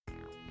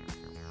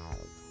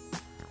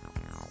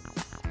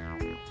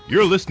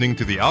You're listening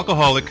to The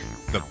Alcoholic,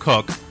 The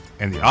Cuck,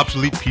 and The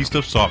Obsolete Piece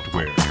of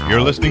Software. You're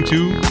listening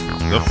to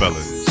The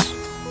Fellas.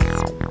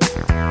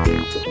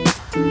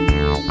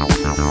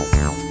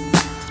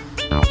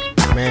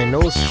 Man,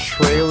 those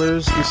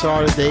trailers we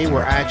saw today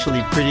were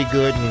actually pretty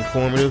good and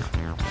informative.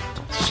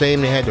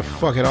 Shame they had to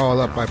fuck it all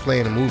up by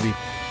playing a movie.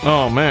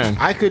 Oh, man.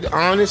 I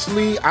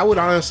would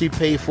honestly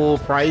pay full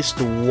price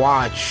to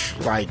watch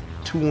like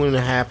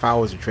 2.5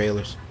 hours of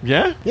trailers.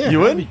 Yeah? Yeah, You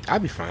would?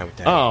 I'd be fine with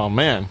that. Oh,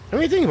 man. I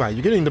mean, think about it.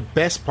 You're getting the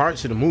best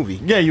parts of the movie.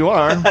 Yeah, you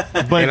are.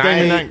 But then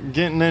you're I- not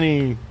getting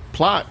any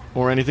plot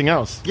or anything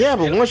else. Yeah,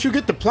 but once you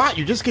get the plot,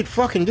 you just get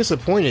fucking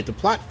disappointed. The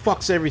plot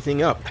fucks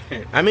everything up.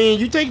 I mean,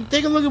 you take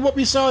a look at what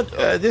we saw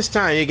this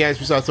time, you guys.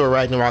 We saw Thor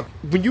Ragnarok.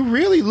 When you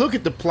really look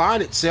at the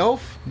plot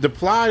itself, the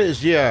plot is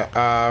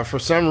for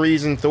some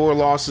reason Thor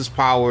lost his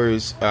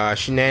powers.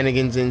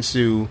 Shenanigans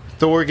ensue.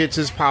 Thor gets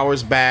his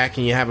powers back,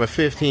 and you have a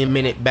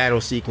 15-minute battle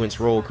sequence.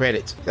 Roll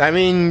credits. I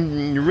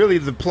mean, really,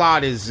 the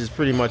plot is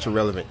pretty much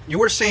irrelevant. You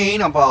were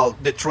saying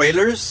about the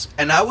trailers,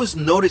 and I was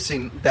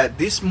noticing that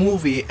this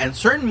movie and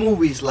certain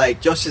movies like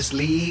Justice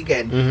League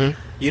and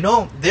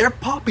they're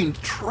popping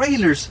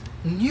trailers,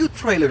 new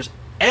trailers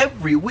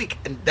every week,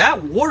 and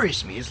that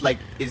worries me. It's like,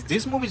 is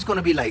this movie's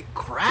gonna be like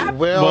crap?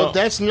 Well,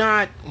 that's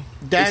not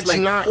like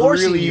not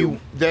forcing really you.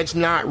 That's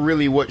not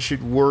really what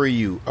should worry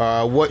you.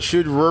 What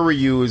should worry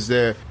you is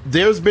that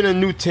there's been a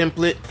new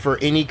template for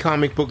any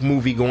comic book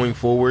movie going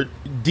forward.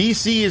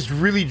 DC is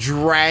really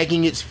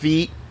dragging its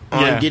feet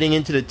on getting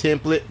into the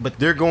template, but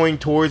they're going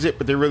towards it,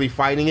 but they're really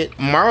fighting it.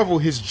 Marvel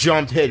has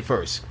jumped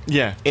headfirst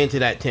into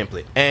that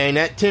template. And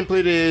that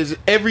template is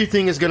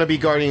everything is going to be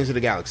Guardians of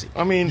the Galaxy.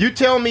 I mean, you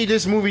tell me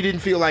this movie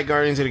didn't feel like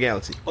Guardians of the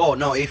Galaxy. Oh,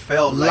 no, it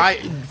felt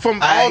like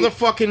all the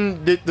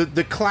fucking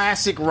the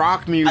classic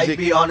rock music. I'd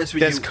be honest with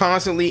that's you.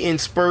 constantly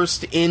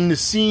interspersed in the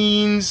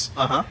scenes.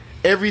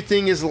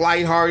 Everything is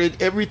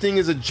lighthearted. Everything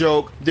is a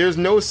joke. There's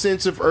no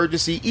sense of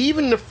urgency.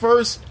 Even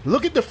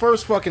look at the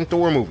first fucking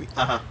Thor movie.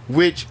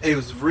 Which it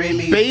was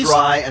really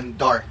dry and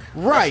dark.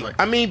 Right.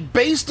 I mean,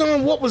 based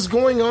on what was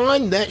going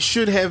on, that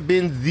should have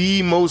been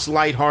the most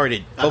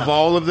lighthearted of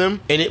all of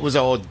them. And it was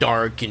all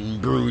dark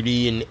and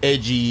broody and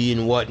edgy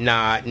and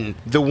whatnot. And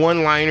the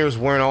one-liners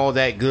weren't all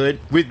that good.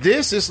 With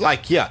this, it's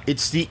like,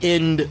 it's the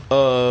end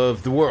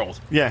of the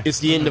world. Yeah. It's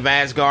the end of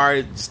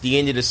Asgard. It's the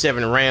end of the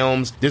Seven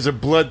Realms. There's a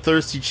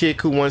bloodthirsty chick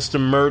who wants to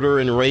murder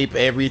and rape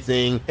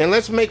everything, and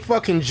let's make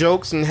fucking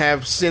jokes and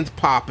have synth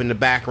pop in the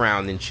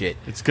background and shit.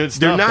 It's good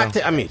They're stuff.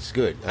 not. I mean, it's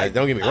good.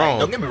 Don't get me wrong.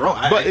 Don't get me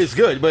wrong. But it's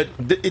good. But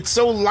it's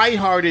so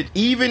lighthearted.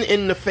 Even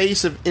in the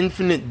face of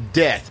infinite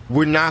death,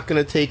 we're not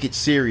going to take it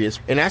serious,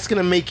 and that's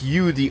going to make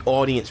you, the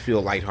audience,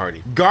 feel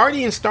lighthearted.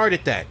 Guardians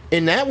started that,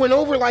 and that went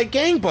over like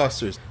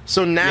gangbusters.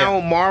 So now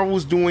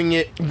Marvel's doing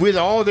it with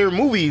all their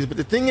movies. But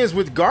the thing is,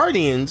 with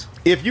Guardians,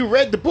 if you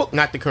read the book,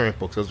 not the current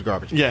books, those are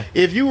garbage. Yeah.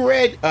 If you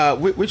read,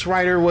 which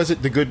writer was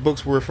it? The good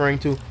books we're referring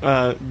to?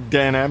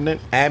 Dan Abnett.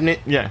 Abnett.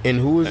 Yeah. And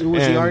who was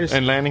the artist?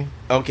 And Lanning.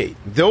 Okay,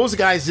 those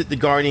guys did the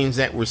Guardians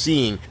that we're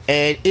seeing,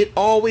 and it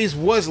always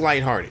was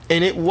lighthearted.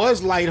 And it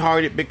was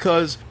lighthearted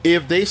because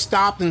if they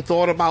stopped and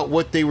thought about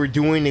what they were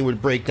doing, they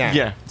would break down.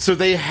 Yeah. So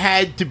they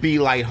had to be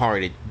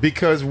lighthearted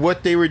because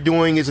what they were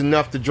doing is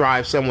enough to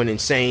drive someone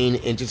insane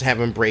and just have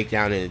them break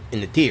down in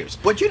the tears.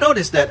 But you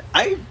notice that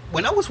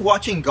when I was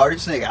watching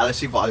Guardians of the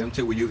Galaxy Volume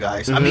 2 with you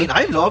guys, I mean,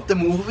 I loved the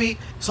movie.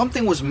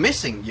 Something was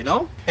missing,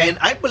 And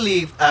I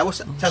believe, I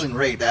was telling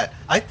Ray that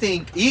I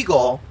think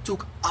Eagle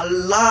took a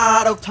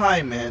lot of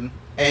time, man.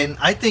 And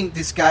I think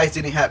these guys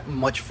didn't have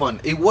much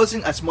fun. It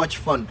wasn't as much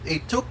fun.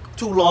 It took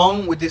too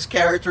long with this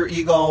character,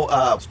 Eagle,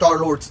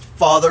 Star-Lord's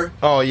father.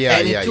 Oh, yeah,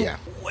 and it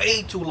took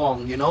way too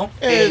long,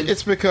 And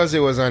it's because it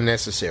was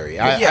unnecessary.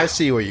 I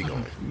see where you're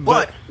going.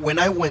 But when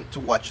I went to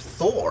watch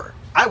Thor,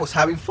 I was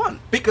having fun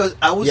because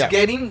I was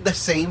getting the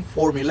same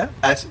formula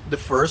as the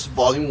first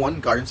Volume 1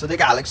 Guardians of the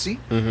Galaxy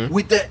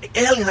with the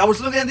aliens. I was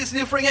looking at these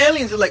different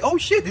aliens and like, oh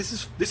shit, this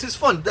is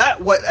fun.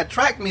 That what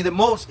attracted me the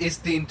most is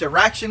the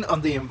interaction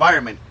on the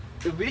environment.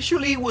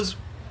 Visually, it was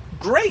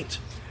great.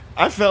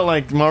 I felt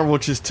like Marvel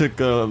just took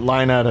a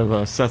line out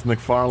of Seth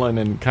MacFarlane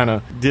and kind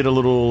of did a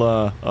little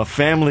a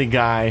Family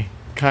Guy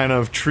kind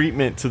of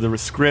treatment to the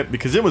script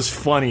because it was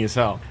funny as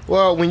hell.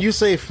 Well, when you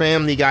say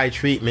Family Guy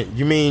treatment,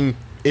 you mean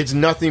it's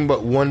nothing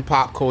but one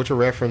pop culture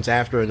reference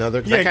after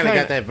another? 'Cause I kind of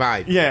got that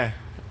vibe. Yeah.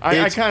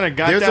 I kind of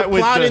got that. There's a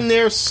with plot in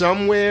there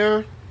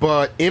somewhere,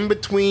 but in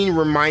between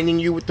reminding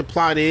you what the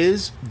plot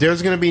is,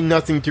 there's going to be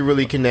nothing to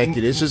really connect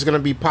it. It's just going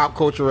to be pop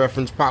culture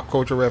reference, pop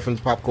culture reference,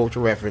 pop culture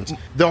reference.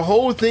 The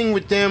whole thing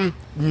with them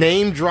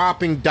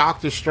name-dropping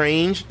Doctor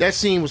Strange, that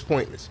scene was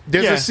pointless.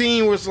 There's a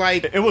scene where it's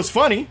like... It was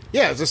funny.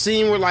 Yeah, it's a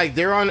scene where like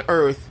they're on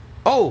Earth.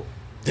 Oh,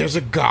 there's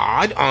a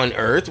god on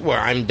Earth where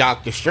I'm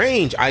Doctor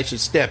Strange. I should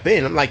step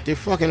in. I'm like, they're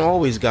fucking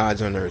always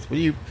gods on Earth.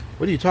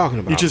 What are you talking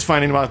about? You're just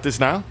finding about this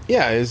now?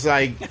 Yeah, it's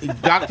like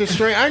Doctor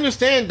Strange. I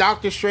understand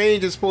Doctor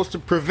Strange is supposed to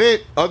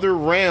prevent other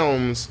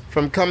realms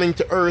from coming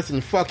to Earth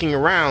and fucking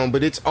around,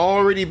 but it's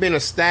already been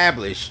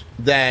established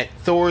that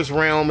Thor's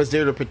realm is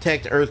there to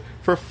protect Earth.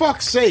 For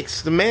fuck's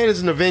sakes, the man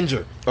is an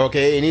Avenger,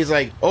 okay? And he's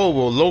like, oh,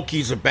 well,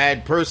 Loki's a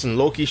bad person.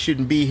 Loki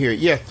shouldn't be here.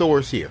 Yeah,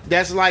 Thor's here.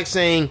 That's like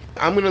saying,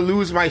 I'm gonna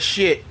lose my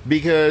shit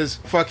because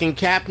fucking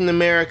Captain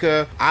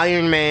America,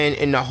 Iron Man,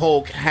 and the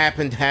Hulk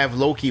happen to have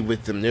Loki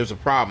with them. There's a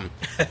problem.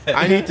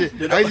 I need to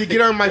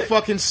get on my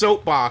fucking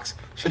soapbox.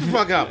 Shut the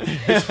fuck up.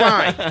 It's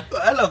fine.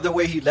 I love the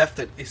way he left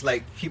it. It's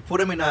like he put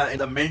him in a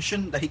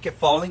dimension that he kept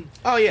falling.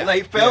 Oh, yeah.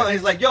 Like he fell, and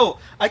he's like, yo,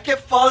 I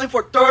kept falling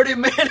for 30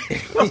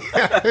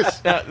 minutes.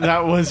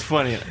 That was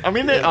funny. I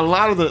mean, a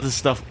lot of the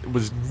stuff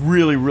was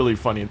really, really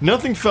funny.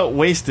 Nothing felt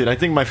wasted. I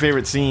think my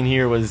favorite scene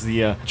here was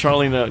the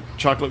Charlie and the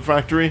Chocolate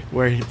Factory,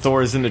 where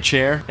Thor is in the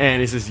chair, and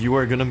he says, you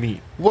are going to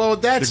meet Well,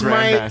 that's the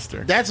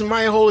Grandmaster. That's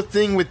my whole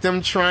thing with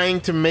them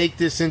trying to make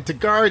this into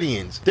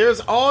Guardians. There's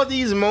all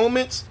these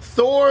moments.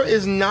 Thor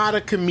is not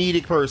a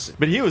comedic person.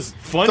 But he was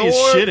funny as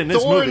shit in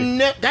this movie.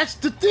 That's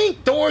the thing.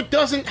 Thor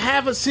doesn't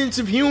have a sense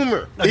of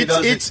humor. No, he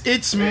doesn't.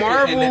 It's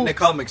Marvel. In the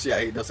comics, yeah,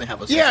 he doesn't have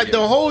a sense Yeah, of humor.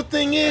 the whole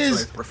thing That's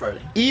is, what I prefer.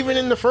 even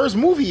in the first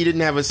movie, he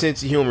didn't have a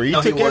sense of humor. He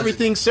No, he took wasn't.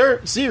 everything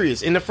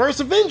serious. In the first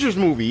Avengers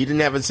movie, he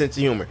didn't have a sense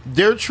of humor.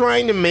 They're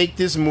trying to make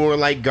this more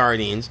like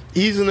Guardians.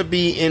 He's going to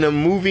be in a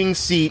moving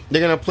seat.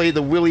 They're going to play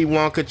the Willy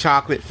Wonka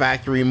Chocolate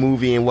Factory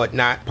movie and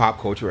whatnot, pop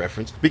culture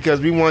reference, because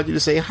we want you to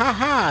say, ha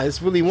ha,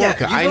 it's Willy Yeah,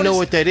 Wonka. you I know notice-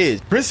 what that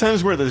is. Chris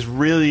Hemsworth has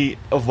really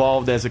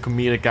evolved as a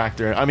comedic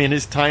actor. I mean,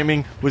 his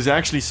timing was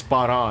actually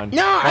spot on.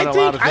 No, on a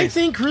lot of I things.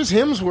 think Chris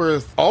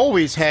Hemsworth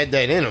always had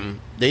that in him.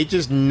 They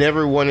just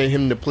never wanted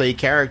him to play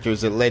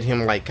characters that let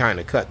him like kind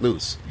of cut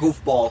loose.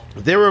 Goofball.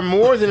 There were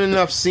more than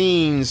enough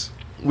scenes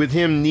with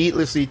him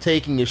needlessly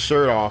taking his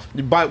shirt off.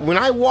 But when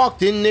I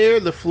walked in there,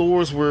 the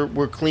floors were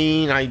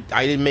clean. I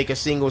didn't make a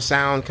single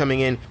sound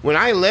coming in. When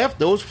I left,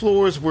 those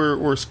floors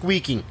were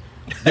squeaking.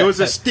 There was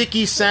a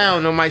sticky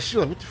sound on my shoe.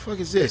 Like, what the fuck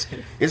is this?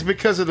 It's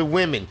because of the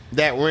women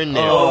that were in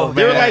there. Oh,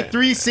 there were man. like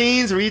 3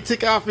 scenes where he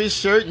took off his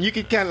shirt, and you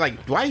could kind of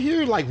like, do I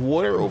hear like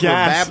water over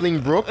Gas. a babbling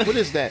brook? What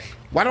is that?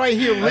 Why do I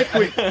hear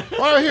liquid? Why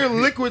do I hear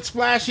liquid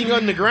splashing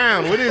on the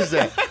ground? What is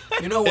that?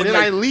 You know, And when then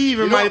like, I leave,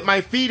 and you know,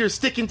 my feet are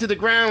sticking to the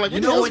ground. Like, You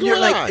what the know hell's when you're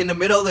going like on? in the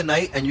middle of the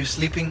night and you're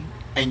sleeping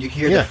and you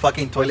hear Yeah. the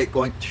fucking toilet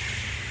going.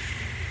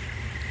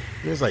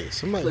 It's like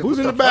somebody. Like, Who's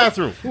what in the the fuck?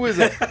 bathroom? Who is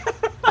that?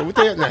 What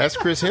the hell? No, that's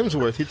Chris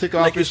Hemsworth. He took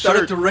off Like it his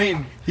started shirt. to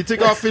rain. He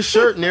took off his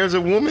shirt, and there's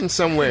a woman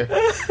somewhere.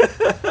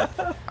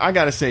 I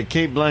gotta say,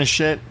 Kate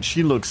Blanchett,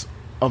 she looks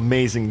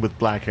amazing with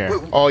black hair.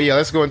 Wait, Oh yeah,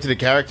 let's go into the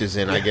characters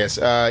then. I guess.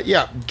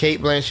 Yeah,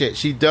 Kate Blanchett.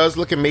 She does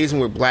look amazing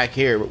with black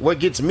hair. But what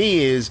gets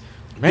me is,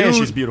 Man, dude,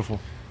 she's beautiful.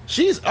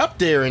 she's up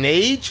there in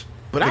age.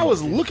 But I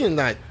was looking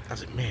at. I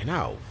was like, man,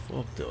 I'll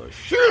fuck the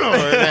shit on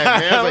her.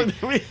 Man. I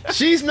was like,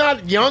 she's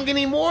not young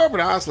anymore. But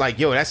I was like,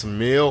 yo, that's a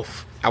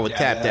MILF. I would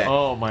tap yeah. that.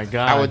 Oh my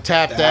god. I would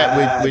tap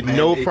that with man,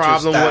 no it's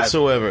problem just that.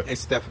 whatsoever.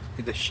 It's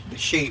definitely the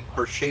shape.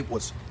 Her shape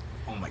was,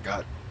 oh my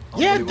god.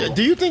 Yeah, Unbelievable.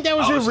 do you think that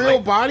was I her was real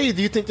like, body? Or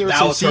do you think there was that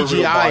some was her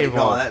real CGI body?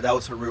 involved? No, that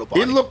was her real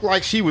body. It looked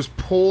like she was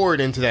poured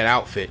into that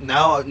outfit.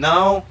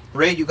 Now,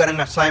 Ray, you got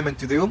an assignment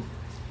to do.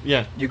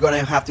 Yeah. You're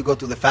gonna have to go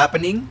to the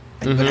Fappening,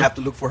 and you're gonna have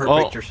to look for her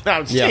Oh, pictures.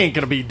 no, she Yeah. ain't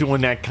gonna be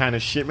doing that kind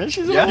of shit, man.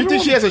 She's Yeah. a You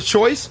think she has a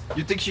choice?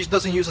 You think she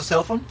doesn't use a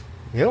cell phone?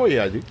 Hell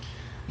yeah, dude.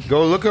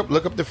 Go look up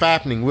the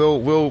Fappening. We'll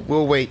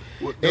wait.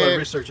 We'll do our And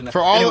research on that. For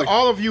all Anyway.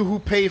 all of you who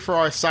pay for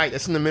our site,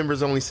 that's in the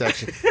members only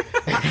section.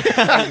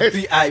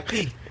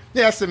 VIP.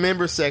 Yeah, that's the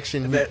member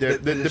section. The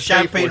pay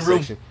champagne for room.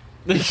 section.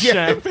 the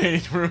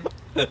champagne room.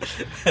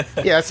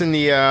 Yeah, it's in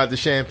the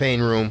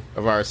champagne room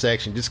of our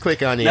section. Just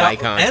click on the Now,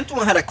 icon.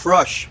 Antoine had a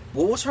crush.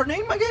 What was her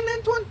name again,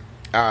 Antoine?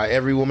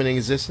 Every woman in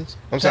existence.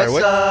 I'm sorry.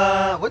 That's,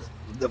 What? what's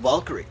the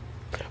Valkyrie?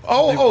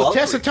 Oh, Valkyrie.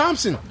 Tessa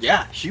Thompson.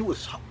 Yeah, she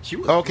was.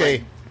 Okay.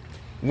 like,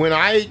 When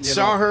I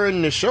saw know. her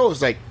in the show,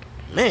 it's like,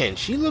 man,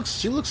 she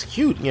looks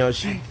cute. You know,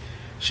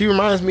 she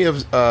reminds me of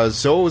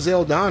Zoe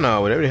Zeldana,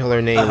 or whatever the hell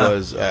her name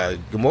was,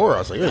 Gamora. I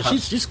was like, yeah,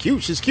 she's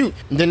cute. She's cute.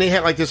 And then they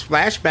had like this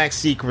flashback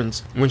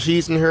sequence when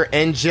she's in her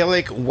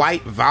angelic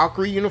white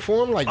Valkyrie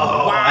uniform. Like,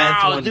 Oh,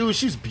 wow, Antoine. dude,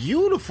 she's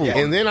beautiful. Yeah.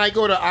 And then I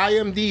go to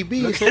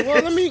IMDb and say,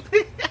 well, let me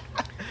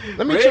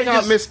Ray check out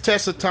just- Miss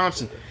Tessa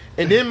Thompson.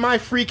 And then my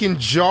freaking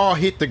jaw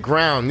hit the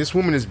ground. This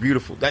woman is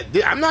beautiful.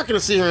 I'm not going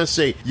to sit here and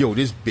say, yo,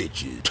 this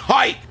bitch is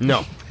tight.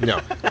 No.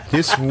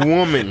 This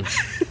woman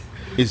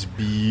is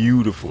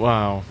beautiful.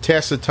 Wow.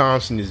 Tessa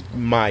Thompson is,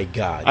 my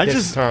God.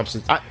 Tessa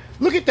Thompson.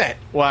 Look at that.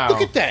 Wow.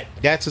 Look at that.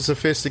 That's a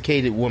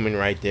sophisticated woman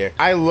right there.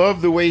 I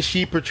love the way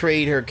she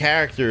portrayed her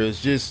character.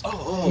 It's just...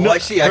 Oh, I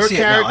see. I her see it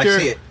now. I character-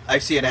 see it. I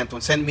see it,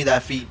 Antoine. Send me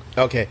that feed.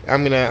 Okay,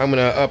 I'm gonna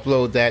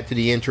upload that to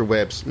the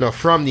interwebs. No,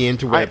 from the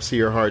interwebs to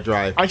your hard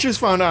drive. I just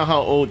found out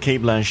how old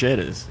Kate Blanchett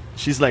is.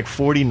 She's like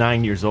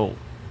 49 years old.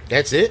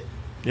 That's it?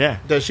 Yeah.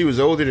 Though she was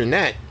older than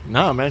that.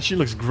 No, man, she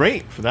looks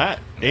great for that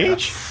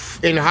age.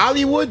 In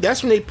Hollywood,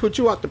 that's when they put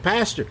you out the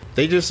pasture.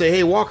 They just say,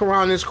 hey, walk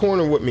around this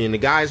corner with me, and the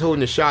guy's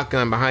holding a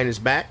shotgun behind his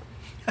back.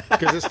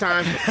 Because it's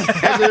time,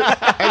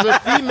 as a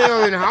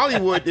female in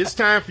Hollywood, it's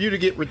time for you to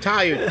get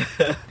retired.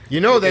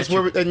 That's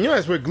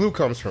where glue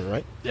comes from,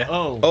 right? Yeah.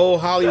 Oh.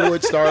 Old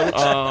Hollywood starlets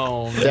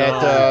Oh,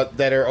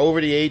 that are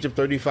over the age of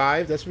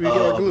 35. That's where you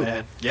get our glue.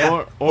 Man.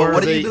 Yeah. Or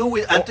what do they- you do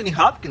with Anthony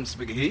Hopkins?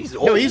 Because he's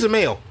old. No, he's a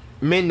male.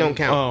 Men don't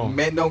count. Oh.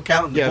 Men don't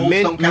count. Yeah, Bulls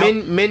don't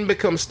count. men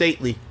become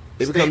stately.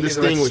 They become Stately,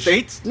 distinguished.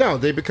 states? No,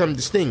 they become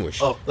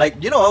distinguished. Oh, I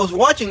was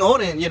watching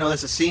Odin,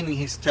 there's a scene and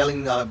he's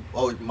telling,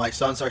 my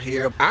sons are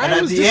here. I and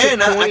at was the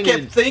end, I disappointed.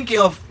 kept thinking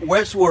of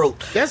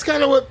Westworld. That's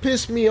kind of what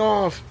pissed me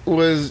off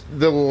was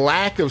the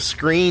lack of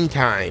screen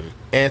time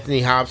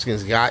Anthony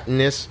Hopkins got in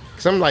this.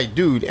 Because I'm like,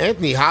 dude,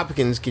 Anthony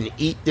Hopkins can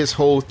eat this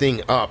whole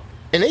thing up.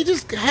 And they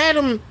just had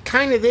him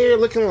kind of there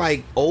looking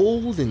like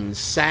old and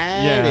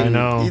sad. Yeah, I and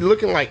know. He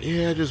looking like,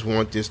 I just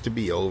want this to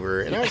be over.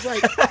 And I was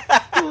like,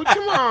 dude,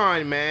 come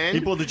on, man.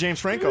 He pulled the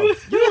James Franco. You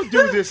don't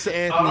do this to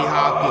Anthony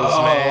Hopkins,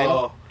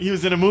 man. He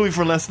was in a movie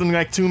for less than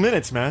like 2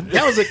 minutes, man.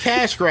 That was a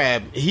cash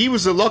grab. He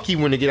was the lucky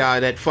one to get out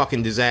of that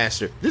fucking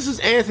disaster. This is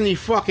Anthony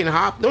fucking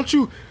Hopkins.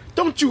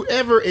 Don't you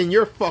ever in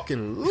your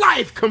fucking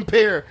life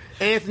compare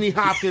Anthony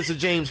Hopkins to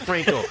James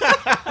Franco.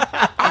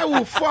 I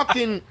will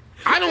fucking...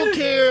 I don't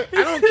care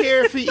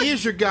if he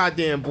is your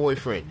goddamn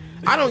boyfriend.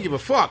 I don't give a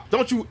fuck.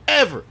 Don't you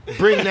ever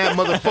bring that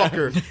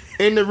motherfucker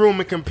in the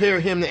room and compare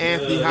him to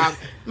Anthony Hopkins.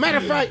 Matter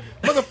of fact,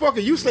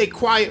 motherfucker, you stay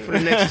quiet for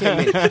the next 10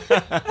 minutes.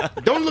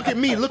 Don't look at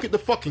me, look at the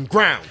fucking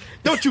ground.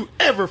 Don't you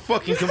ever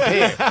fucking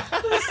compare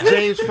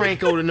James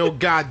Franco to no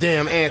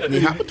goddamn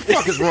Anthony Hopkins. What the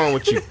fuck is wrong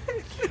with you?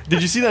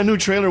 Did you see that new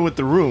trailer with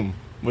The Room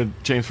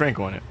with James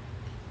Franco in it?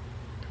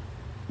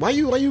 Why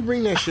you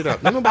bring that shit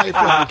up? Nobody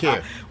fucking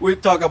care. We'll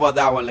talk about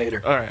that one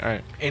later. All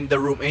right. In your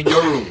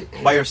room,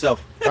 by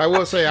yourself. I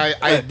will say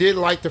I did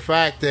like the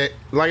fact that,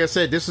 like I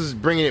said, this is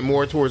bringing it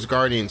more towards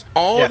Guardians.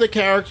 All the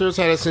characters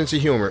had a sense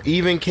of humor.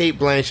 Even Kate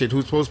Blanchett,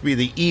 who's supposed to be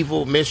the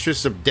evil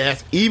mistress of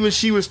death, even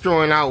she was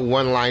throwing out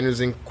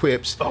one-liners and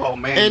quips. Oh,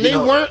 man. And they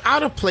weren't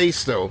out of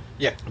place though.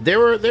 Yeah. They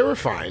were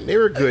fine. They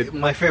were good.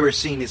 My favorite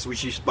scene is when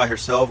she's by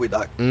herself with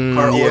that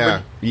Carl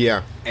Urban.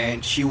 Yeah.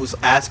 And she was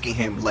asking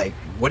him, like,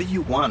 what do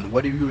you want?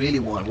 What do you really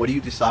want? What do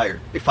you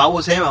desire? If I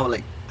was him, I would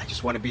like, I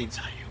just want to be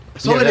inside you.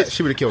 That's all it is.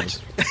 She would have killed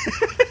him.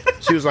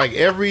 She was like,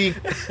 every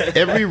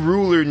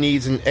ruler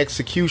needs an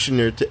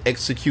executioner to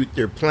execute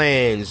their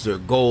plans, their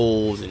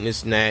goals, and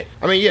this and that.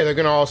 I mean, yeah, they're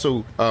going to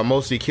also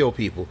mostly kill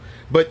people.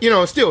 But,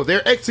 still,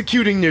 they're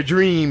executing their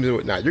dreams and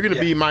whatnot. You're going to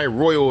be my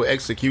royal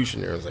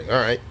executioner. I was like, all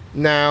right.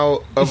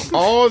 Now, of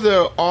all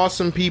the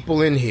awesome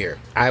people in here,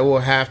 I will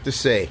have to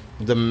say,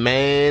 the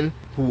man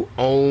who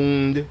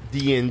owned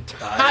the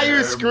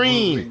entire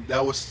screen. Movie.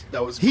 That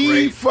was He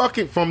great.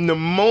 fucking, from the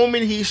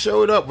moment he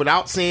showed up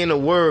without saying a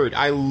word,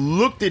 I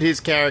looked at his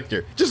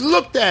character. Just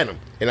looked at him.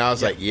 And I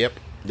was like, yep,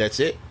 that's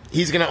it.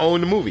 He's going to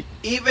own the movie.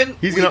 Even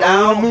He's gonna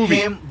without own the movie.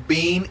 him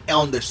being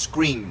on the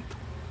screen.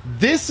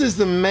 This is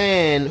the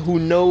man who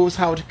knows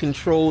how to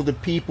control the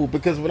people,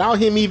 because without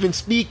him even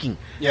speaking,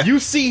 you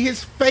see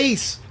his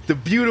face, the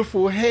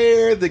beautiful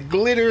hair, the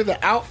glitter,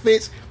 the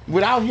outfits.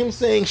 Without him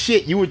saying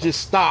shit, you would just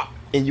stop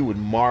and you would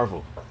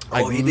marvel.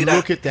 Like, He did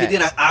look at that. He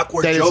did an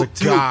awkward That is joke a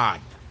too. god.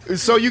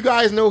 So you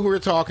guys know who we're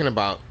talking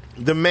about.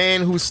 The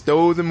man who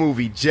stole the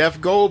movie, Jeff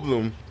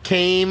Goldblum,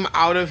 came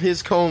out of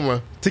his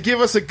coma to give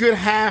us a good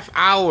half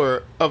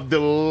hour of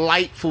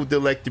delightful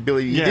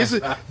delectability.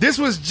 Yeah. This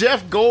was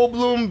Jeff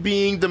Goldblum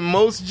being the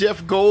most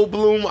Jeff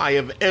Goldblum I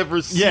have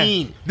ever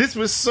seen. Yeah. This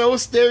was so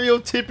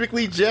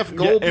stereotypically Jeff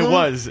Goldblum.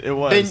 Yeah, it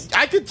was. And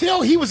I could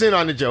tell he was in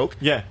on the joke.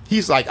 Yeah.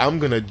 He's like, I'm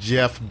going to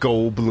Jeff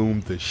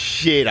Goldblum the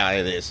shit out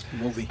of this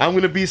Movie. I'm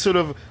going to be sort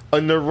of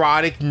a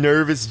neurotic,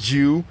 nervous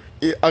Jew,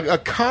 a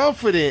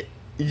confident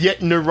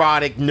yet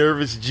neurotic,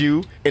 nervous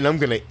Jew, and I'm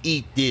gonna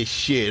eat this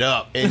shit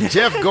up. And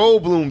Jeff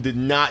Goldblum did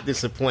not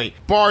disappoint,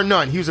 bar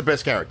none. He was the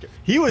best character.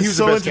 He was the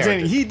so best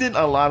entertaining. character. He did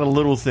a lot of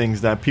little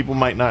things that people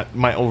might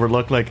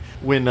overlook, like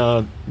when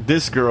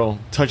this girl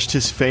touched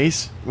his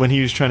face when he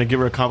was trying to give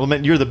her a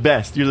compliment. You're the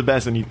best,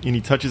 and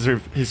he touches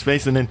his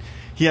face, and then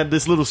he had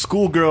this little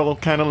schoolgirl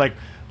kind of like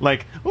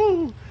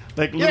ooh.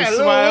 Like little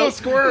smile, little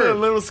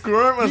squirm. little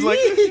squirm. I was like,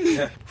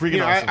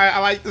 freaking awesome. I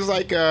like this,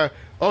 like,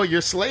 oh,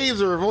 your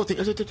slaves are revolting.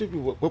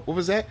 What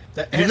was that?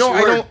 The you know,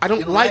 S-word. I don't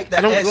You like the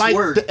I don't S like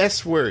word. the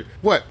S word.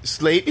 What,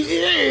 slave?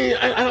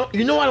 I don't.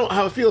 You know, I don't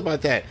how I feel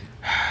about that.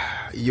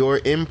 Your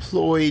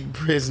employed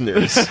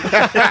prisoners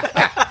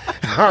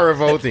are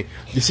revolting.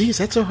 You see, is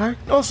that so hard?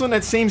 Also, in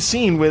that same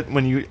scene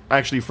when you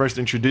actually first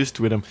introduced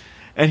with him,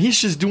 and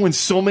he's just doing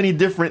so many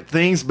different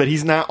things, but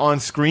he's not on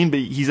screen, but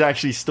he's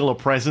actually still a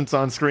presence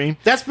on screen.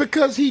 That's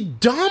because he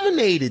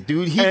dominated,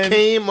 dude. He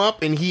came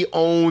up and he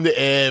owned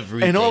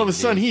everything. And all of a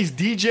sudden, he's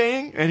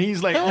DJing, and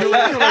he's like, you're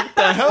like, what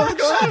the hell is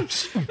going on?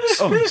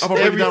 Oh, I'm gonna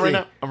bring it down right now.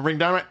 I'm gonna bring it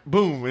down right.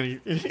 Boom.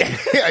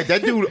 And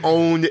that dude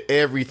owned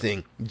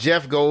everything.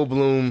 Jeff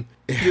Goldblum.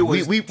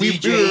 was We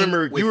DJing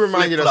remember. with You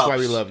reminded us why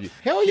we flip-flops. love you.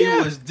 Hell He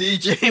yeah. was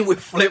DJing with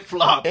flip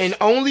flops. And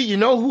only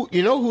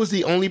who's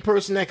the only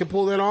person that can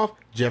pull that off?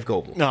 Jeff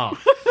Goldblum. no.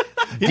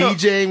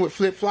 DJing with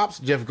flip flops,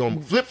 Jeff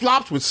Goldblum. Flip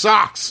flops with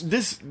socks.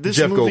 This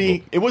Jeff movie,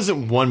 Goldblum. it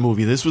wasn't one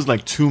movie. This was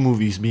like two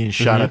movies being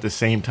shot at the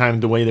same time.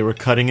 The way they were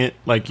cutting it,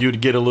 like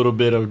you'd get a little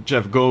bit of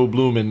Jeff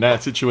Goldblum in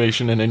that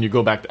situation, and then you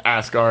go back to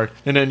Asgard,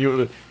 and then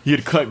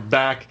you'd cut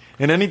back.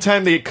 And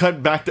anytime they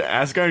cut back to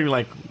Asgard, you're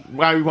like,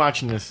 why are we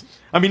watching this?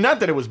 I mean, not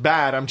that it was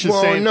bad. I'm just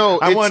saying. No,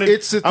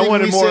 it's the thing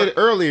we more. said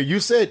earlier.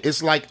 You said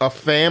it's like a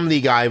Family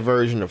Guy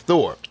version of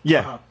Thor.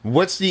 Yeah,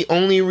 What's the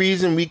only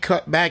reason we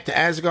cut back to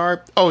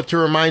Asgard? Oh, to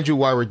remind you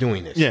why we're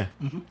doing this. yeah.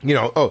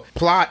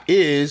 Plot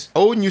is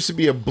Odin used to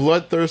be a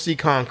bloodthirsty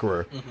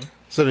conqueror.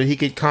 So that he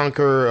could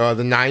conquer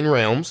the 9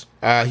 realms.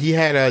 He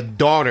had a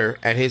daughter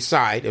at his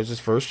side. It was his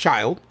first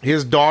child.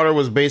 His daughter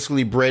was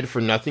basically bred for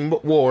nothing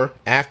but war.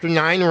 After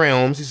 9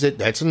 realms, he said,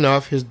 that's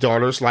enough. His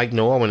daughter's like,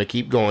 no, I want to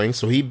keep going.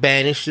 So he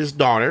banished his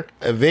daughter.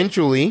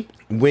 Eventually,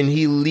 when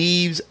he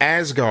leaves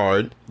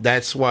Asgard,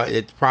 that's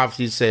why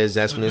prophecy says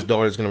that's when his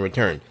daughter's going to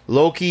return.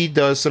 Loki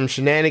does some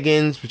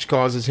shenanigans, which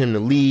causes him to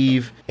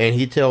leave. And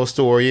he tells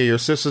Thor, your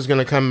sister's going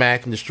to come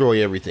back and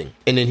destroy everything.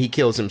 And then he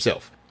kills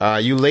himself.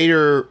 You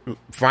later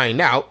find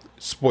out,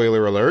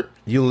 spoiler alert,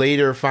 you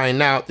later find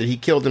out that he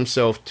killed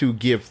himself to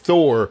give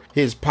Thor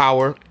his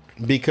power,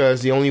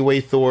 because the only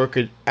way Thor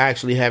could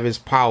actually have his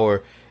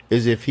power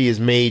is if he is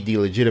made the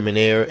legitimate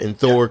heir, and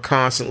Thor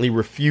constantly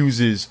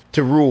refuses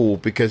to rule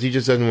because he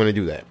just doesn't want to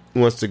do that. He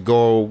wants to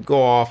go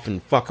off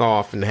and fuck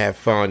off and have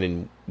fun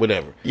and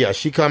whatever. Yeah,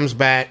 she comes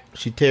back,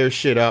 she tears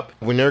shit up.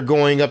 When they're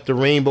going up the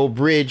Rainbow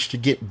Bridge to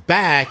get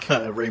back...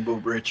 Rainbow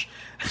Bridge.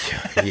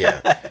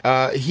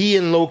 Yeah. He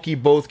and Loki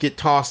both get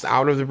tossed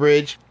out of the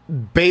bridge.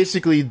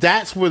 Basically,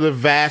 that's where the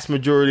vast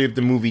majority of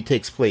the movie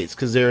takes place,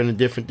 because they're in a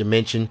different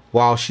dimension,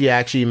 while she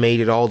actually made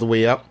it all the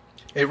way up.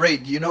 Hey, Ray,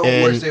 do you know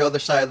where's the other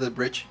side of the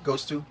bridge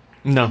goes to?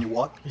 No. When you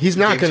walk? He's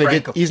not James gonna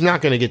Franco. He's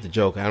not gonna get the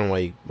joke. I don't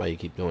know why you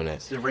keep doing that.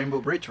 It's the Rainbow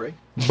Bridge, Ray.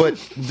 But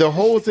the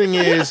whole thing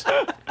is,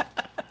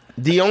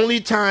 the only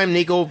time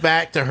they go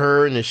back to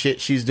her and the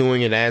shit she's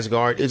doing at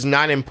Asgard is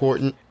not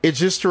important. It's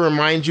just to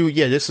remind you,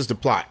 yeah, this is the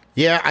plot.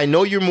 Yeah, I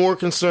know you're more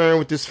concerned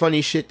with this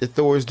funny shit that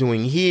Thor's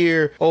doing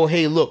here. Oh,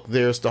 hey, look,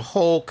 there's the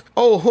Hulk.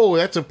 Oh,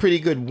 that's a pretty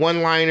good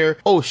one-liner.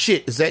 Oh,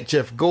 shit, is that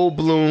Jeff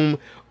Goldblum?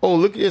 Oh,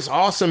 look at this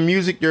awesome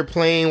music they're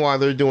playing while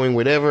they're doing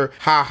whatever.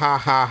 Ha, ha,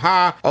 ha,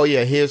 ha. Oh,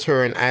 yeah, here's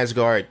her in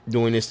Asgard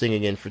doing this thing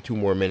again for 2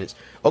 more minutes.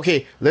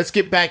 Okay, let's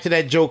get back to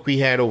that joke we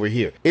had over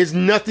here. It's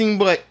nothing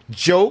but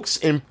jokes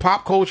and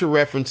pop culture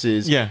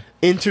references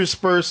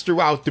interspersed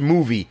throughout the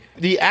movie.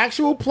 The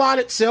actual plot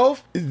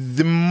itself,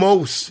 the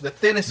most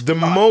time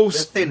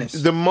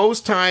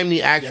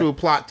the actual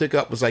plot took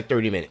up was like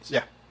 30 minutes.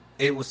 Yeah.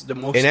 It was the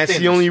most And that's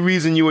thinnest. the only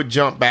reason you would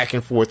jump back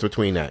and forth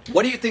between that.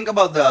 What do you think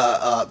about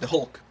the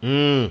Hulk?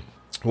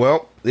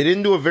 Well, they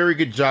didn't do a very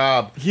good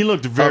job. He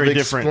looked very of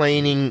different.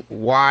 Explaining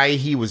why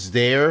he was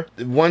there.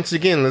 Once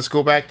again, let's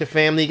go back to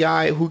Family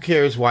Guy. Who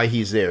cares why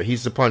he's there?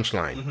 He's the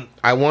punchline.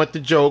 I want the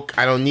joke.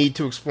 I don't need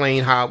to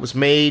explain how it was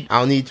made. I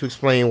don't need to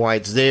explain why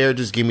it's there.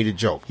 Just give me the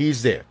joke.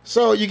 He's there.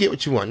 So you get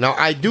what you want. Now,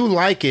 I do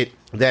like it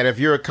that if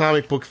you're a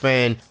comic book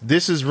fan,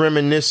 this is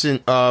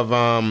reminiscent of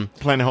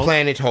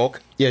Planet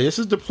Hulk. Yeah, this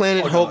is the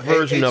Planet Hulk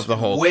version of the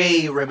Hulk.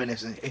 Way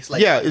reminiscent. It's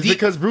like it's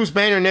because Bruce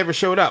Banner never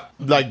showed up.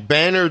 Like,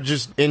 Banner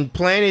just, in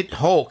Planet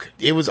Hulk,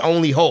 it was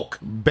only Hulk.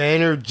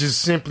 Banner just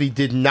simply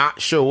did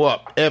not show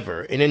up,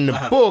 ever. And in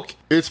the book,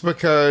 it's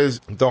because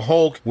the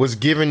Hulk was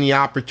given the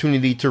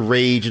opportunity to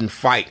rage and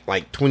fight,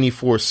 like,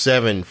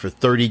 24/7 for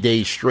 30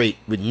 days straight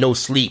with no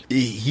sleep.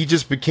 He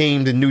just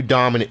became the new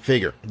dominant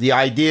figure. The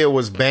idea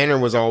was Banner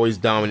was always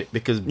dominant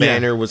because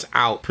Banner was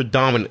out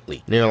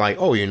predominantly. And they're like,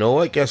 oh, you know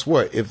what? Guess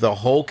what? If the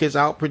Hulk is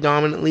out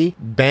predominantly,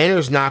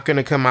 Banner's not going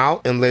to come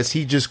out unless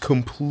he just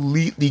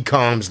completely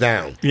calms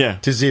down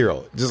to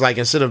zero. Just like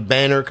instead of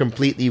Banner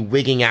completely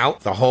wigging out,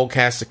 the Hulk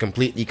has to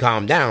completely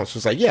calm down. So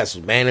it's like, yes,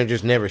 Banner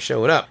just never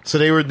showed up. So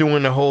they were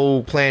doing the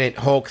whole Planet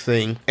Hulk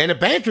thing, and the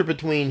banter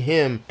between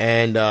him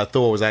and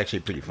Thor was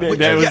actually pretty funny.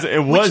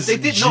 It was they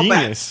did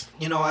genius.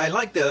 You know, I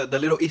like the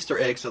little Easter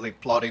eggs that they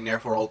plot in there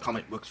for all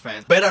comic books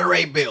fans. Beta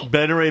Ray Bill.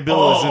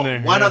 Was in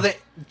there. One of the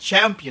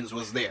champions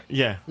was there.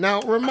 Yeah.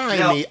 Now,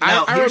 remind me.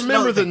 I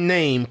remember the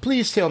name.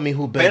 Please tell me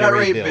who Beta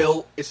Ray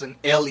Bill is an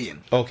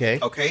alien. Okay.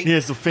 He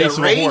has the face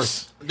of a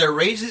horse. The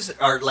races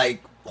are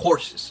like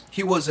horses.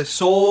 He was a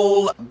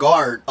sole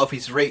guard of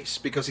his race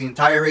because the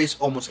entire race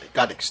almost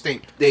got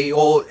extinct. They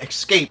all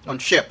escaped on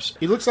ships.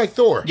 He looks like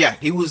Thor. Yeah,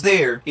 he was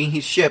there in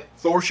his ship.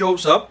 Thor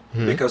shows up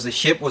because the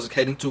ship was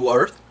heading to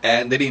Earth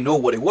and they didn't know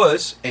what it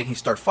was, and he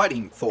started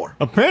fighting Thor.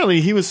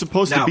 Apparently, he was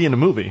supposed to be in the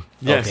movie.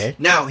 Yes. Okay.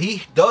 Now,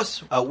 he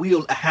does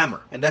wield a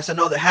hammer, and that's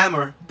another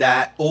hammer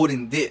that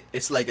Odin did.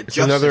 It's like a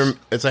justice.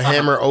 It's a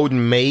hammer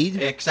Odin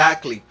made?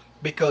 Exactly.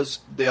 because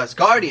the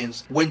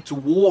Asgardians went to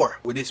war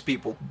with these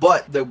people.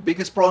 But the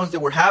biggest problems they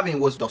were having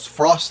was those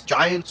frost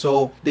giants.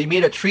 So they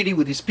made a treaty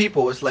with these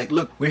people. It's like,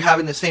 look, we're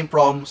having the same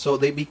problem. So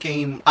they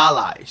became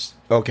allies.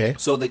 Okay.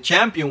 So the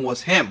champion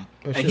was him.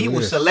 Oh, And he shit,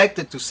 was yeah.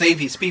 selected to save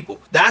his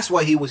people. That's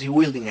why he was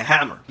wielding a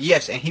hammer.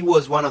 Yes, and he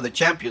was one of the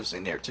champions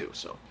in there too.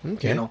 So,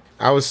 Okay. you know.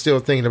 I was still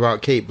thinking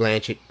about Kate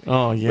Blanchett.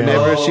 Oh yeah.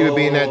 Whenever she would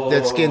be in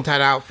that skin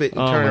tight outfit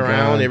and Oh, turn my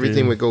around, God,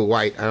 everything dude. would go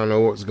white. I don't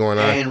know what was going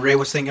on. And Ray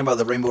was thinking about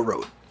the Rainbow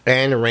Road.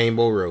 And the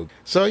Rainbow Road.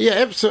 So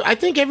yeah, so I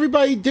think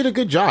everybody did a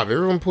good job.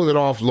 Everyone pulled it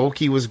off.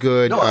 Loki was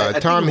good. No, I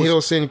think Tom it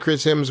was- Hiddleston,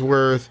 Chris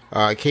Hemsworth,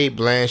 Kate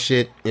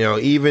Blanchett. You know,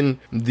 even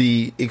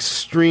the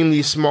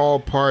extremely small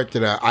part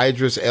that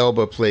Idris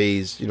Elba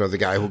plays. You know, the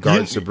guy who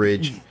guards the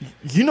bridge.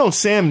 You know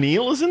Sam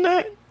Neill is in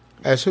that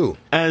As who?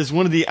 as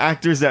one of the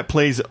actors that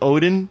plays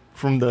Odin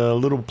from the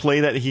little play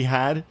that he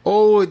had.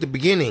 Oh, at the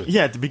beginning.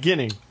 Yeah, at the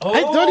beginning.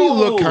 I thought he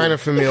looked kind of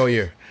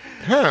familiar.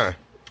 Huh.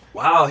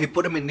 Wow, he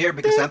put him in there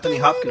because Anthony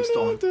Hopkins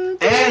told him.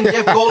 And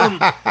Jeff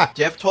Goldblum.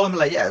 Jeff told him,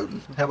 like, yeah,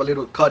 have a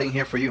little cut in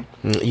here for you.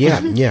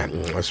 Yeah.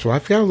 So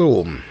I've got a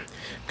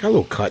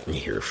little cut in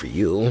here for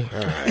you.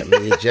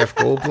 Jeff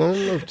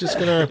Goldblum. I'm just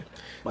gonna.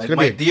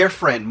 My dear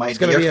friend, my It's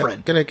gonna dear be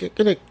friend. gonna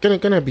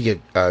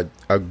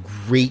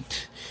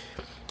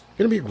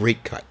be a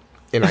great cut,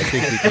 and I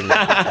think we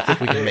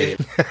can make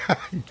it.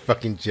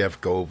 Fucking Jeff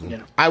Goldblum.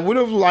 Yeah. I would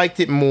have liked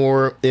it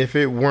more if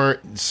it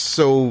weren't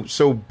so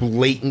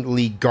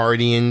blatantly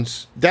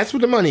Guardians. That's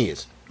what the money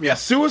is. Yeah.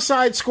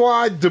 Suicide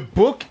Squad, the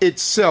book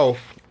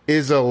itself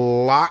is a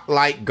lot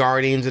like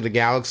Guardians of the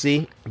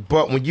Galaxy,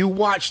 but when you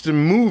watch the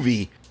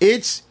movie,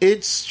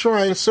 it's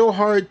trying so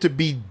hard to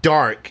be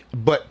dark,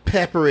 but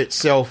pepper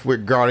itself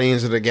with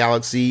Guardians of the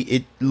Galaxy.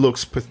 It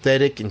looks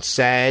pathetic and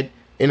sad.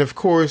 And of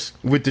course,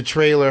 with the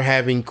trailer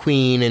having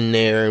Queen in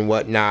there and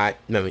whatnot,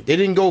 no, they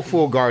didn't go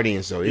full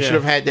Guardians though. They Yeah. should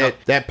have had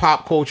that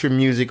pop culture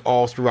music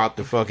all throughout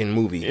the fucking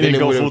movie. It didn't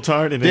go would've- full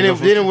tard? It didn't Then go it,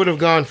 full then it tard? would have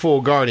gone full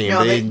Guardian. You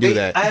know, They didn't do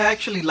that. I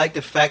actually like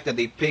the fact that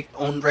they picked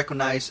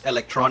unrecognized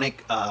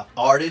electronic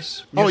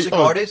artists, music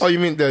artists. Oh, you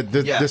mean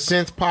the Yeah.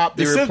 synth pop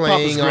they The were synth pop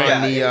playing was great.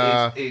 on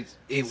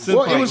the?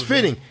 Well, it was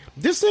fitting.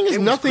 This thing is It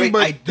was nothing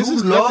great. I but this do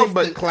is nothing love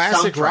but the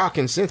classic soundtrack. rock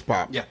and synth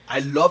pop. Yeah, I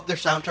love their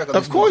soundtrack.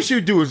 Of course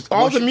you do.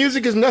 All the Motion-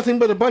 music is nothing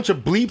but a bunch of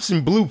bleeps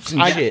and bloops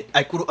and shit.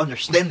 I could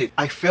understand it.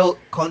 I felt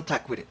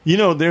contact with it. You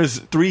know, there's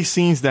 3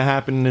 scenes that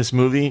happen in this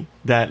movie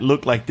that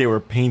look like they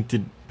were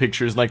painted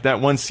pictures. Like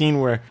that one scene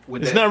where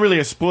With it's the- not really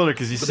a spoiler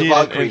because you with see the it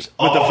Valkyries.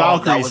 with the Oh,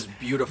 Valkyries. that was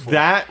beautiful.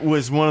 That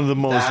was one of the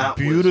most That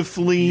was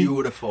beautifully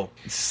beautiful.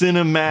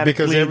 cinematically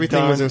Because everything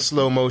done. was in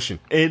slow motion.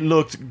 It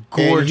looked And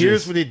gorgeous.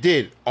 here's what it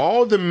did.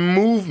 All the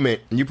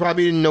movement, and you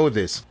probably didn't know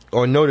this,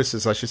 or notice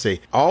this, I should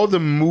say. All the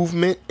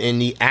movement and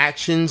the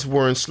actions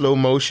were in slow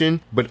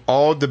motion, but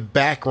all the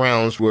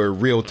backgrounds were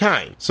real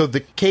time. So the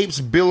capes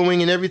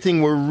billowing and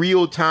everything were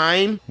real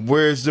time,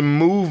 whereas the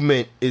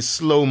movement is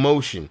slow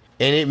motion.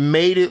 And it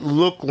made it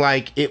look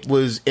like it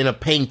was in a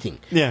painting.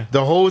 Yeah.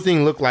 The whole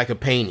thing looked like a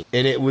painting.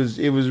 And it was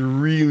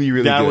really,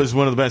 really That good. was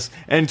one of the best.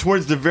 And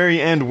towards the very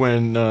end,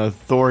 when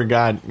Thor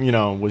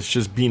was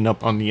just beating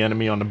up on the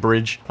enemy on the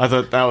bridge, I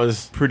thought that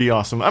was pretty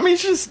awesome. I mean,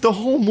 it's just the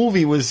whole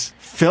movie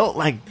felt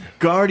like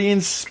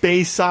Guardians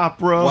space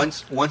opera.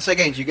 Once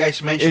again, you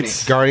guys mentioned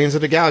It's- it. Guardians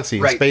of the Galaxy,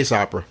 Right. space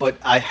opera. But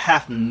I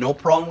have no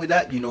problem with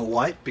that. You know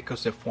why?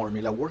 Because the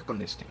formula work on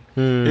this thing.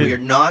 Hmm. We are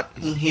not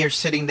in here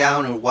sitting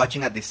down and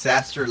watching a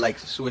disaster like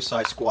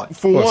Suicide Squad.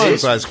 For Well, one,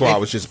 Suicide Squad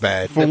was just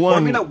bad. For the one-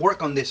 formula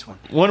work on this one.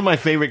 one of my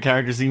favorite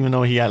characters, even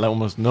though he had like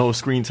almost no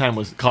screen time,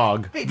 was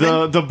Cog, Hey, the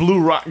man. the blue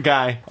rock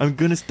guy. I'm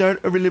gonna start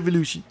a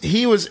revolution.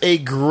 He was a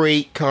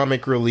great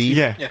comic relief.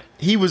 Yeah. Yeah.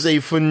 He was a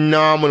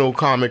phenomenal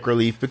comic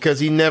relief because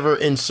he never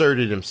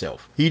inserted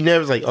himself. He never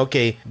was like,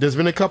 okay, there's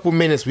been a couple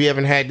minutes we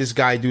haven't had this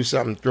guy do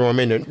something, throw him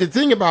in there. The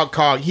thing about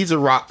Cog, he's a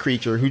rock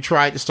creature who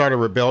tried to start a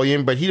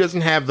rebellion, but he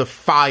doesn't have the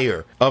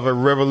fire of a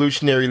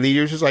revolutionary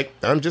leader. He's just like,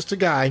 I'm just a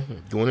guy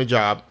doing a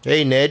job.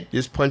 Hey, Ned,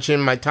 just punch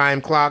in my time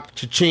clock,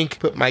 cha-chink,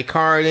 put my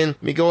card in.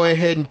 Let me go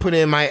ahead and put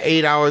in my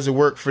 8 hours of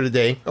work for the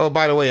day. Oh,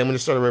 by the way, I'm going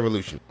to start a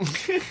revolution.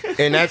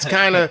 And that's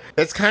kind of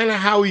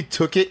how he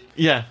took it.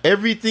 Yeah.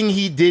 Everything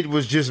he did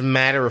was just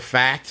matter of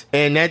fact,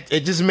 and that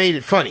it just made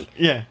it funny.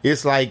 Yeah.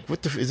 It's like,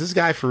 what the is this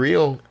guy for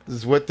real?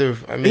 Is what the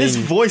I mean, His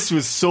voice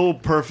was so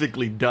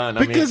perfectly done.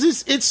 because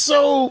it's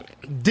so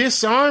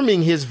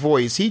disarming. His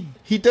voice, he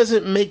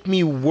doesn't make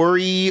me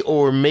worry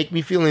or make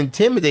me feel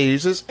intimidated. He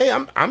says, "Hey,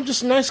 I'm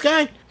just a nice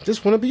guy.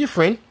 Just want to be your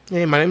friend.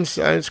 Hey, my name's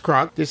it's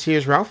Croc. This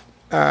here's Ralph.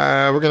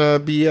 We're gonna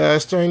be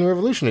starting a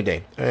revolution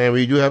today, and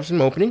we do have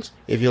some openings.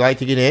 If you like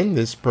to get in,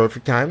 this is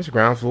perfect time. It's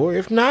ground floor.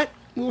 If not,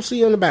 we'll see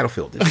you on the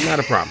battlefield. It's not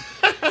a problem."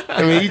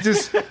 I mean,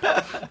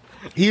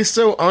 he's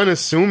so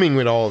unassuming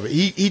with all of it.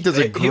 He does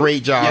a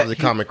great job as a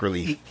comic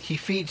relief. He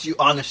feeds you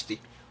honesty.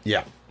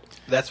 Yeah.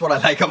 That's what I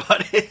like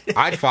about it.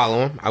 I'd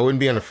follow him. I wouldn't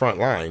be on the front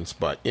lines,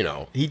 but, you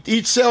know,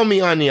 he'd sell me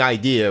on the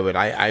idea, but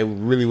I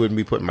really wouldn't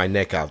be putting my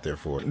neck out there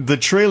for it. The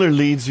trailer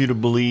leads you to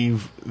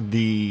believe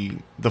the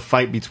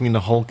fight between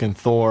the Hulk and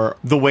Thor,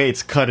 the way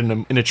it's cut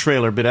in a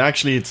trailer, but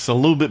actually it's a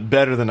little bit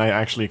better than I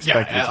actually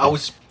expected. Yeah,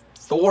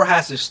 Thor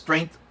has his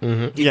strength.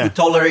 He could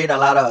tolerate a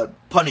lot of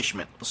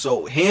punishment.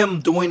 So him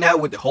doing that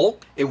with the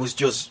Hulk, it was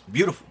just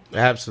beautiful.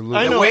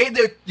 Absolutely. The way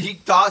that he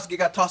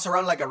got tossed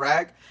around like a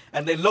rag,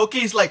 and then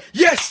Loki's like,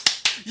 yes!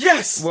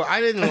 Yes. Well, I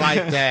didn't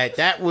like that.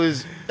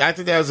 I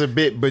think that was a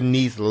bit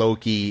beneath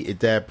Loki at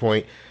that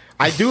point.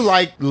 I do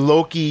like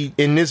Loki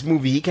in this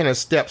movie. He kind of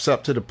steps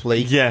up to the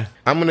plate. Yeah.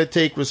 I'm going to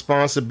take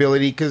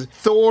responsibility because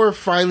Thor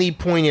finally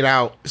pointed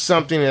out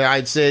something that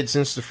I'd said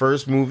since the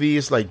first movie.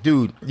 It's like,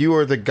 dude, you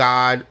are the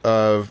god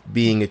of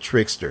being a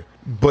trickster,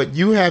 but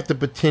you have the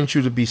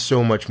potential to be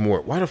so much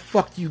more. Why the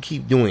fuck do you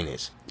keep doing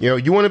this? You know,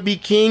 you want to be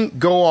king?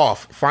 Go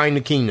off. Find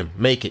the kingdom.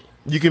 Make it.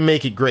 You can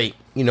make it great.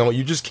 You know,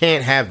 you just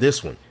can't have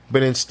this one.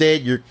 But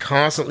instead, you're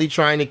constantly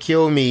trying to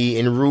kill me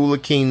and rule a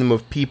kingdom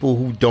of people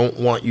who don't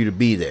want you to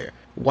be there.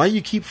 Why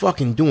you keep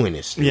fucking doing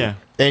this? Dude? Yeah.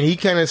 And he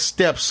kind of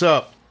steps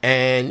up.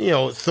 And, you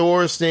know,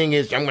 Thor's thing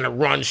is, I'm going to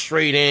run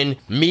straight in.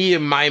 Me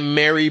and my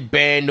merry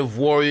band of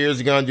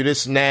warriors are going to do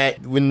this and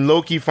that. When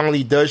Loki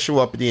finally does show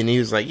up at the end, he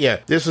was like, yeah,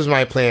 this was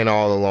my plan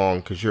all along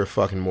because you're a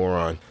fucking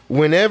moron.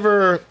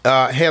 Whenever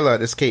Hela,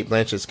 this Cate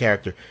Blanchett's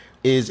character,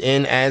 is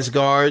in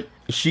Asgard,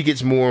 she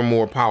gets more and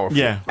more powerful.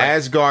 Yeah.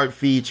 Asgard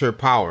feeds her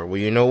power. Well,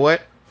 you know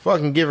what?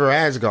 Fucking give her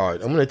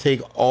Asgard. I'm going to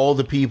take all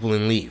the people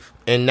and leave.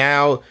 And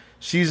now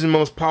she's the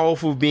most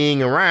powerful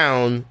being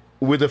around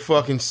with a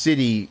fucking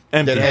city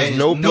Empty. that has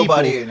no people.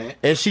 Nobody in it.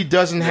 And she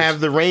doesn't have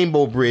the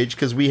Rainbow Bridge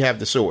because we have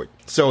the sword.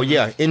 So,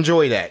 yeah,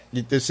 enjoy that.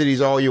 The city's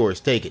all yours.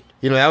 Take it.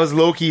 You know, that was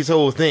Loki's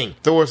whole thing.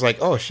 Thor's like,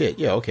 oh, shit.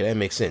 Yeah, okay, that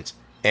makes sense.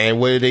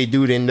 And what do they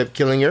do to end up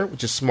killing her?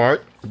 Which is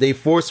smart. They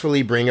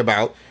forcefully bring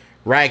about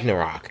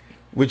Ragnarok,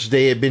 which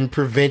they had been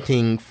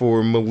preventing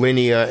for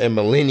millennia and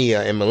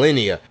millennia and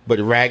millennia. But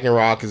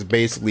Ragnarok is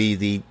basically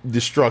the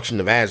destruction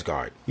of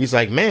Asgard. He's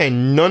like,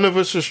 man, none of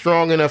us are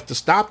strong enough to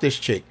stop this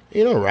chick.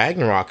 You know,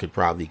 Ragnarok could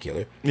probably kill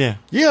her. Yeah.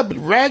 Yeah, but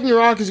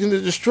Ragnarok is going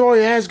to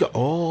destroy Asgard.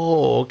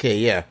 Oh, okay,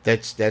 yeah.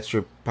 That's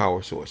your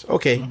power source.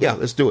 Okay, yeah,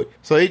 let's do it.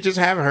 So they just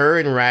have her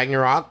and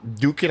Ragnarok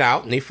duke it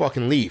out, and they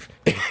fucking leave.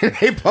 and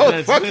they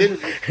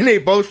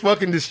both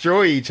fucking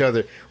destroy each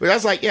other. Well,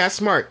 that's like, yeah, that's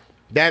smart.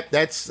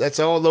 That's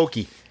all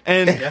Loki.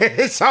 And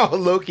it's all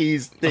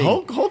Loki's thing.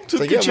 Hulk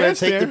took like, the chance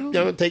there. I'm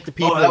gonna take the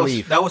people and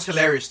leave. That was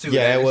hilarious too.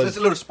 Yeah, it was. There's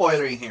a little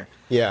spoiler in here.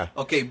 Yeah.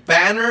 Okay,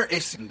 Banner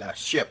is in the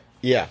ship.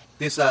 Yeah.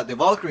 This the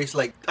Valkyrie is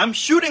like, I'm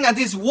shooting at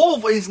this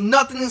wolf.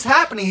 Nothing is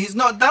happening. He's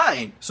not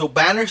dying. So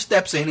Banner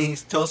steps in and he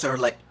tells her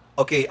like,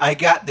 okay, I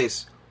got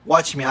this.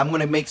 Watch me. I'm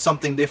gonna make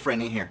something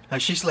different in here.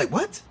 And she's like,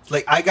 what?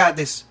 Like, I got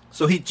this.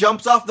 So he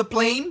jumps off the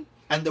plane.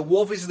 And the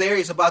wolf is there,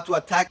 he's about to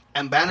attack,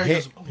 and Banner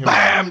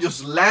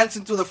just lands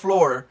into the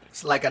floor.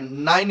 It's like a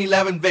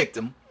 9/11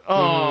 victim.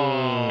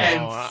 Oh.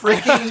 And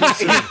freaking...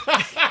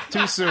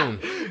 Too soon.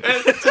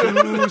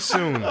 Too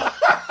soon.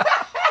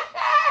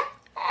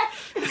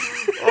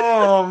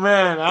 Oh,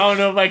 man. I don't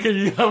know if I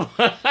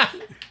can...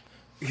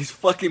 He's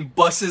fucking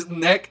busts his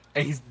neck,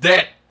 and he's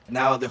dead.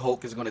 Now the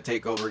Hulk is going to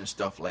take over and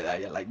stuff like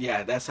that.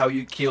 Yeah, that's how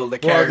you kill the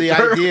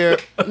character.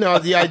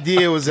 Well, the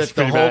idea was that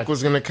the Hulk bad.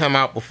 was going to come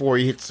out before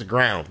he hits the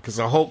ground. Because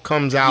the Hulk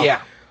comes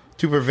out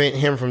to prevent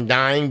him from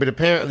dying. But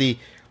apparently,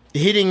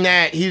 hitting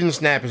that, he didn't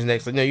snap his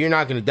neck. Like, no, you're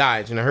not going to die.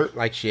 It's going to hurt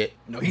like shit.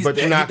 No, he's but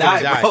dead. You're not He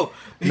died, die. bro.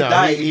 He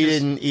died. He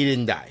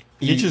didn't die.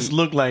 He just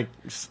looked like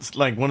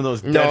one of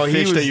those dead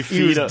fish that you feed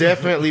he was up.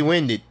 definitely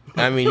winded.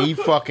 I mean, he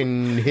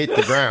fucking hit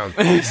the ground.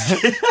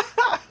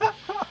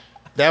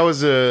 That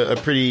was a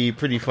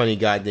pretty funny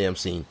goddamn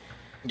scene.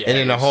 Yeah, and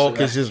then the Hulk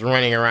is just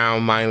running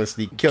around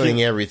mindlessly,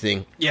 killing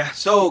everything. Yeah,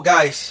 so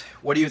guys,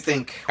 what do you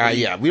think?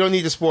 We don't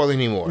need to spoil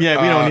anymore.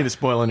 Yeah, we don't need to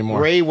spoil anymore.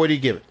 Ray, what do you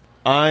give it?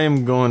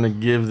 I'm going to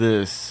give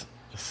this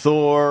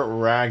Thor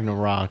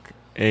Ragnarok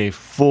a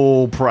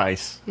full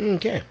price.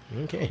 Okay.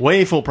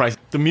 Way full price.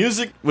 The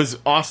music was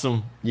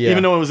awesome. Yeah.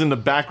 Even though it was in the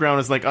background,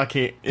 it's like,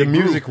 okay. The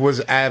music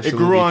was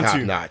absolutely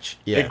top notch.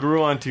 Yeah. It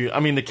grew on to, I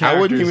mean, the characters.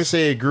 I wouldn't even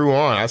say it grew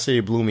on. I'd say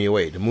it blew me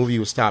away. The movie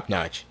was top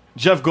notch.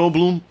 Jeff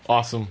Goldblum,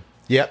 awesome.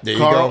 Yep, there you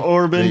Carl go.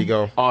 Urban, there you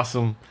go.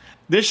 Awesome.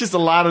 There's just a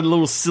lot of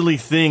little silly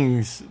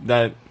things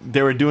that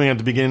they were doing at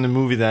the beginning of the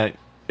movie that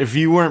if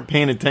you weren't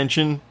paying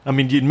attention, I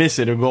mean, you'd miss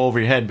it or go over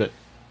your head, but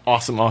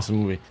awesome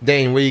movie.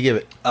 Dane, what do you give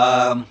it?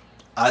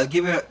 I'll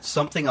give it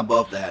something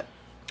above that.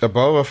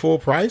 Above a full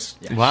price?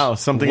 Yes. Wow,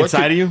 something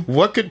inside of you?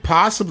 What could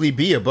possibly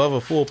be above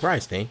a full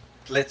price, Dane?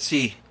 Let's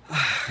see.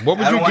 What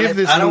would you give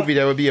this movie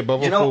that would be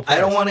above a full price?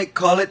 I don't want to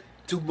call it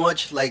too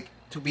much, like,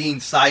 to be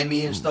inside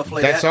me and stuff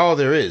like that. That's all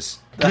there is.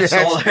 That's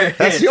all there is.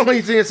 That's the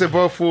only thing that's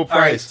above full price.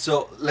 All right,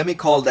 so let me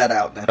call that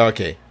out then.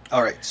 Okay.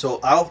 All right, so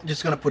I'm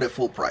just going to put it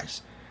full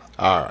price.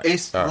 All right.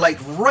 It's like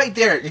right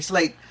there. It's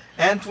like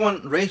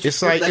Antoine Ray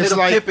just put that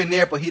little tip in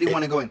there, but he didn't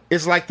want to go in.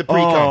 It's like the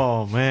pre-cum.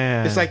 Oh,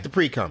 man. It's like the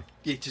pre-cum.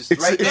 It's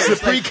right there. It's the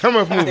pre-cum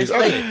of movies.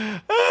 Okay.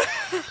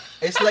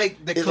 It's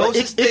like the It,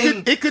 closest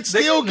it thing. could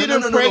still get her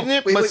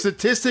pregnant, Wait, but wait.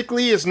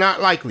 statistically, it's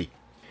not likely.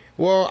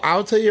 Well,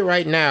 I'll tell you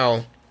right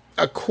now,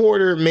 a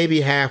quarter,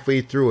 maybe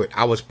halfway through it,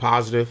 I was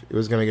positive it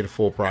was going to get a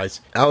full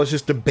price. I was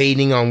just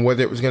debating on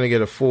whether it was going to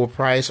get a full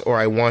price or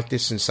I want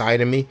this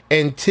inside of me.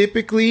 And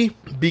typically,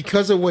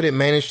 because of what it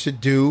managed to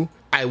do,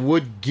 I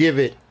would give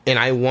it and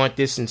I want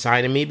this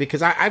inside of me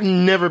because I've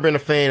never been a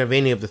fan of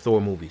any of the Thor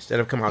movies that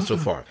have come out so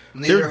far.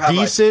 Neither They're have I.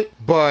 decent,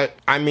 but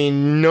I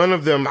mean, none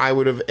of them I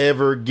would have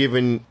ever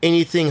given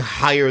anything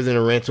higher than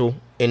a rental.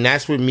 And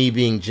that's with me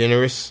being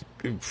generous.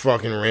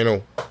 Fucking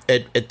rental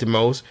at the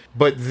most.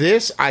 But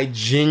this I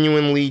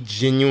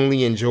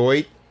genuinely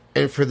enjoyed.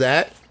 And for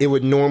that, it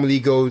would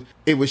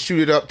shoot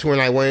it up to when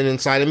I went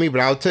inside of me.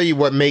 But I'll tell you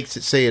what makes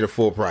it say at a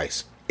full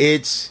price.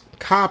 It's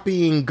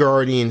copying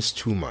Guardians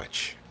too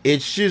much.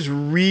 It's just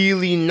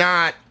really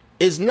not.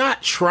 It's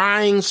not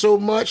trying so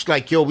much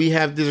like, yo, we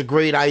have this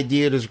great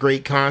idea, this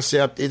great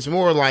concept. It's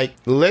more like,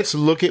 let's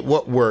look at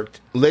what worked.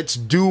 Let's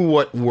do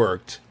what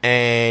worked.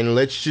 And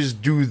let's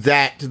just do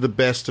that to the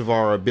best of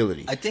our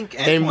ability. I think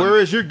And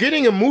whereas you're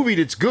getting a movie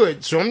that's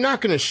good, so I'm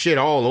not going to shit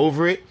all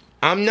over it.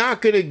 I'm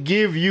not going to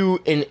give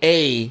you an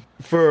A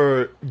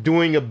for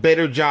doing a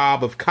better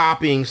job of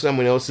copying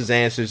someone else's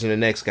answers than the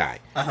next guy.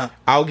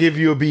 I'll give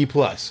you a B+.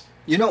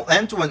 You know,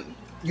 Antoine,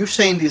 you're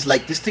saying this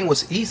like this thing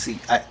was easy.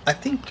 I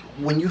think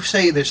when you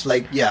say there's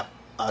like,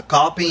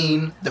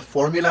 copying the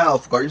formula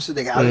of Guardians of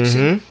the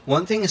Galaxy,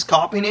 one thing is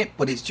copying it,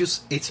 but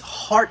it's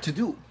hard to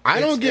do. I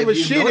don't give a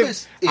shit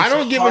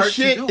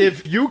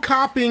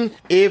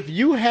if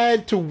you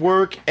had to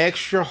work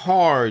extra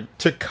hard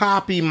to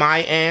copy my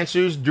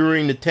answers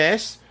during the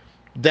test.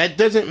 That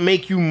doesn't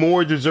make you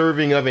more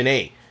deserving of an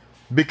A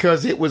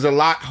because it was a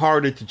lot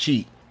harder to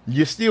cheat.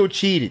 You still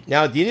cheated.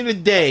 Now at the end of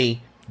the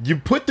day, you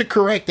put the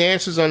correct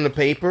answers on the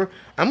paper,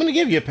 I'm going to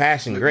give you a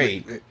passing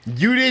grade.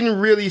 You didn't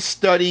really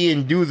study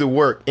and do the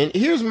work. And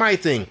here's my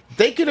thing.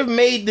 They could have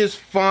made this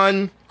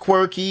fun,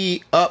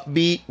 quirky,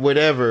 upbeat,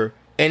 whatever,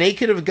 and they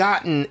could have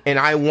gotten an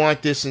I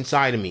want this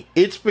inside of me.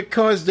 It's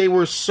because they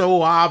were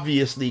so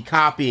obviously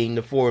copying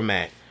the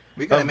format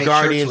of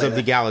Guardians of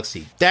the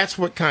Galaxy. That's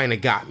what kind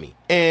of got me.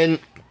 And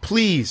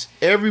please,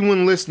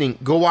 everyone listening,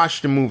 go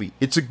watch the movie.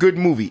 It's a good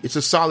movie. It's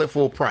a solid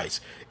full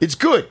price. It's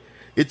good.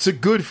 It's a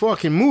good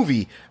fucking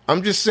movie.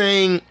 I'm just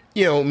saying,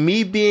 you know,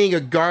 me being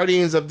a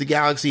Guardians of the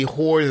Galaxy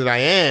whore that I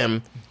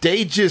am,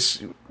 they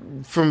just,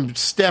 from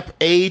step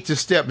A to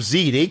step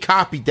Z, they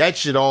copied that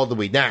shit all the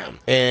way down.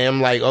 And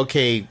I'm like,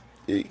 okay,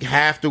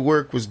 half the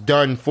work was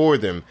done for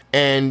them.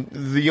 And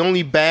the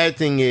only bad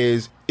thing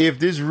is, if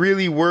this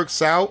really works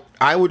out,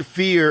 I would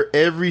fear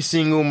every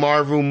single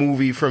Marvel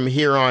movie from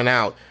here on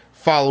out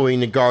following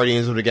the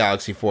Guardians of the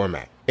Galaxy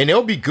format. And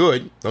they'll be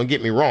good, don't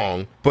get me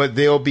wrong, but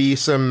there'll be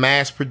some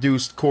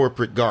mass-produced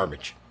corporate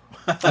garbage.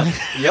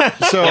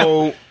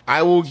 So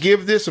I will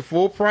give this a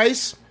full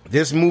price.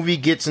 This movie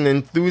gets an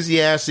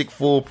enthusiastic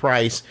full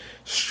price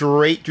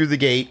straight through the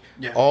gate,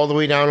 all the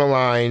way down the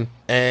line.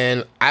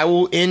 And I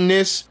will end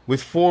this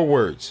with 4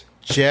 words.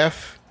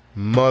 Jeff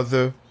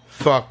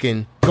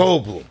motherfucking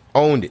Goldblum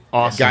owned it.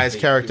 Awesome. Guy's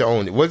character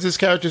owned it. What's his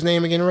character's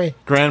name again, Ray?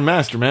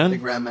 Grandmaster, man. The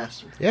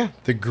Grandmaster. Yeah,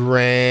 the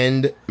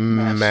Grand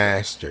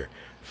Master.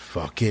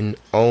 Fucking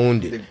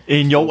owned it.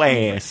 In your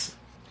ass.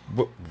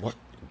 What?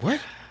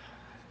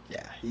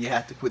 Yeah, you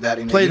have to put that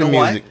in. Play there. the You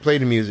know music. why? Play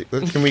the music.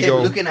 Can we He kept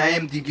go? looking at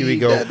IMDb, Here we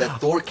go. the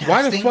Thor casting.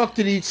 Why the fuck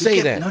did he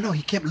say that? No,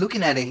 he kept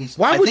looking at it.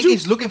 Why I would think you-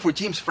 he's looking for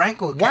James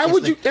Franco. Why It's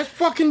would like- you? That's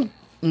fucking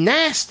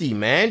nasty,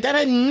 man. That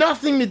had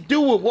nothing to do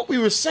with what we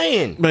were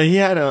saying. But he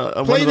had a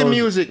Play one of the those-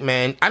 music,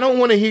 man. I don't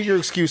want to hear your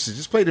excuses.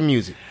 Just play the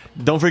music.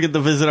 Don't forget to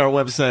visit our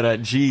website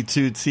at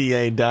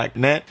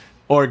g2ta.net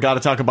or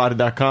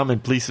gottatalkaboutit.com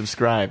and please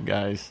subscribe,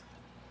 guys.